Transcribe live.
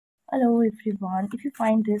Hello everyone. If you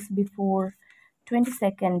find this before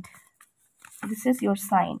 22nd, this is your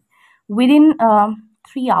sign. Within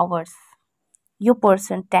 3 hours, your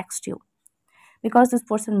person texts you because this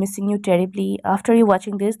person missing you terribly. After you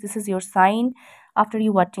watching this is your sign. After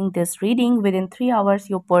you watching this reading, within 3 hours,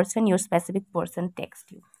 your specific person texts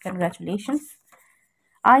you. Congratulations.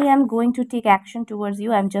 I am going to take action towards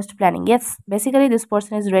you. I'm just planning. Yes, basically, this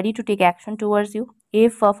person is ready to take action towards you.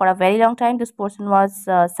 If for a very long time this person was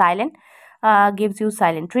silent, gives you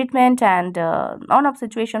silent treatment and on up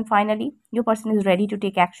situation, finally, your person is ready to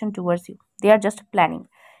take action towards you. They are just planning.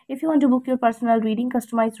 If you want to book your personal reading,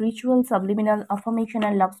 customized ritual, subliminal affirmation,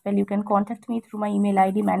 and love spell, you can contact me through my email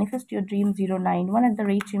ID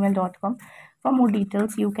manifestyourdream091@gmail.com. For more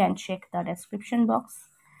details, you can check the description box.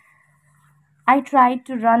 I tried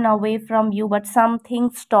to run away from you, but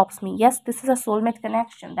something stops me. Yes, this is a soulmate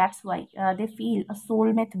connection. That's why they feel a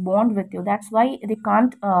soulmate bond with you. That's why they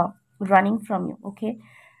can't running from you. Okay,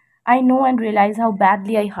 I know and realize how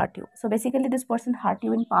badly I hurt you. So basically, this person hurt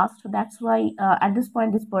you in past. So that's why at this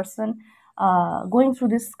point, this person going through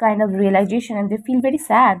this kind of realization, and they feel very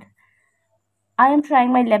sad. I am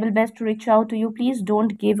trying my level best to reach out to you. Please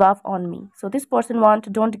don't give up on me. So this person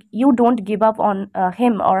don't give up on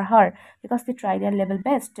him or her because they try their level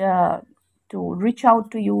best to reach out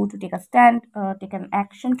to you, to take a stand, take an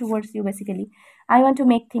action towards you. Basically, I want to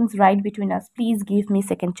make things right between us. Please give me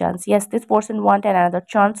second chance. Yes, this person want another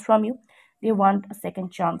chance from you. They want a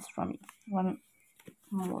second chance from you. One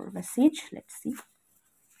more message. Let's see.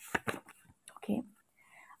 Okay.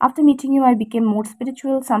 After meeting you, I became more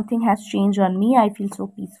spiritual. Something has changed on me. I feel so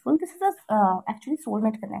peaceful. This is a actually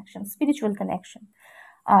soulmate connection, spiritual connection.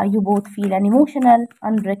 You both feel an emotional,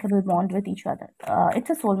 unbreakable bond with each other. It's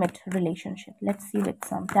a soulmate relationship. Let's see with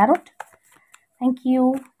some tarot. Thank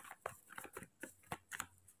you.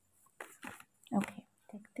 Okay,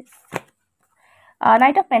 take this.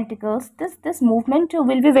 Knight of Pentacles. This movement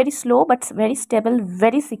will be very slow but very stable,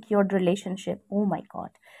 very secured relationship. Oh my God.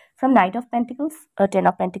 From Knight of Pentacles, Ten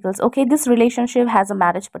of Pentacles. Okay, this relationship has a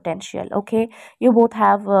marriage potential. Okay, you both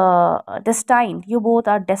have destined. You both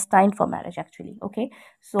are destined for marriage. Actually, okay.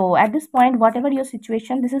 So at this point, whatever your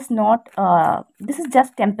situation, this is not. This is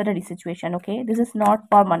just temporary situation. Okay, this is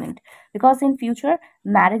not permanent because in future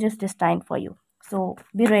marriage is destined for you. So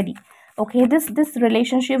be ready. Okay, this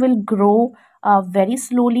relationship will grow very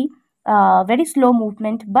slowly, very slow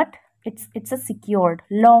movement, but it's a secured,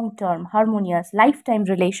 long term, harmonious, lifetime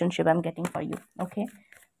relationship I'm getting for you. Okay,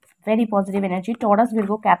 very positive energy. Taurus,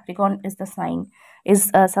 Virgo, Capricorn is the sign, is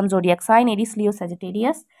some zodiac sign. Aries, Leo,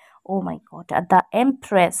 Sagittarius. Oh my God, the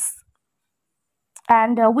Empress.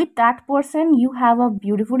 And with that person you have a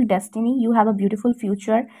beautiful destiny, you have a beautiful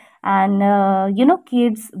future, and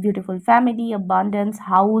kids, beautiful family, abundance,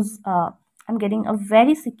 house. I'm getting a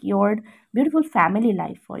very secured, beautiful family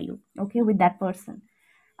life for you. Okay, with that person.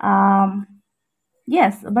 um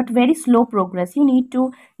yes, but very slow progress. You need to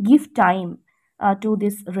give time to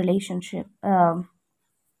this relationship.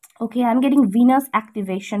 Okay, I'm getting Venus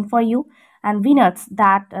activation for you, and Venus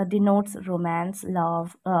that denotes romance,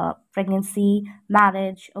 love, pregnancy,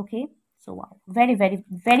 marriage. Okay, so wow, very, very,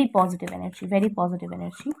 very positive energy, very positive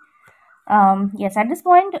energy. Yes, at this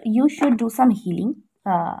point, you should do some healing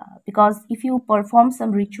because if you perform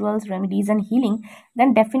some rituals, remedies, and healing, then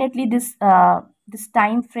definitely this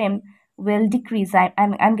time frame will decrease.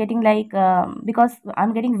 I'm getting like because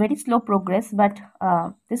I'm getting very slow progress, but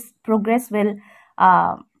this progress will.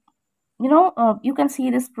 You can see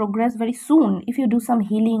this progress very soon if you do some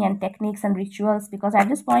healing and techniques and rituals, because at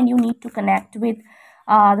this point you need to connect with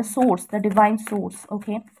the source, the divine source.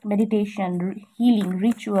 Okay, meditation, healing,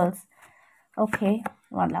 rituals. Okay,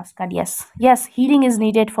 one last card. Yes, yes, healing is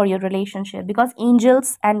needed for your relationship because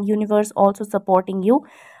angels and universe also supporting you.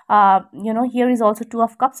 Here is also Two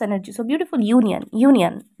of Cups energy. So beautiful union,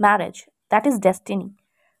 marriage. That is destiny.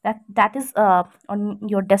 That is on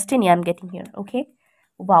your destiny I'm getting here. Okay.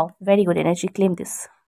 Wow, very good energy. Claim this.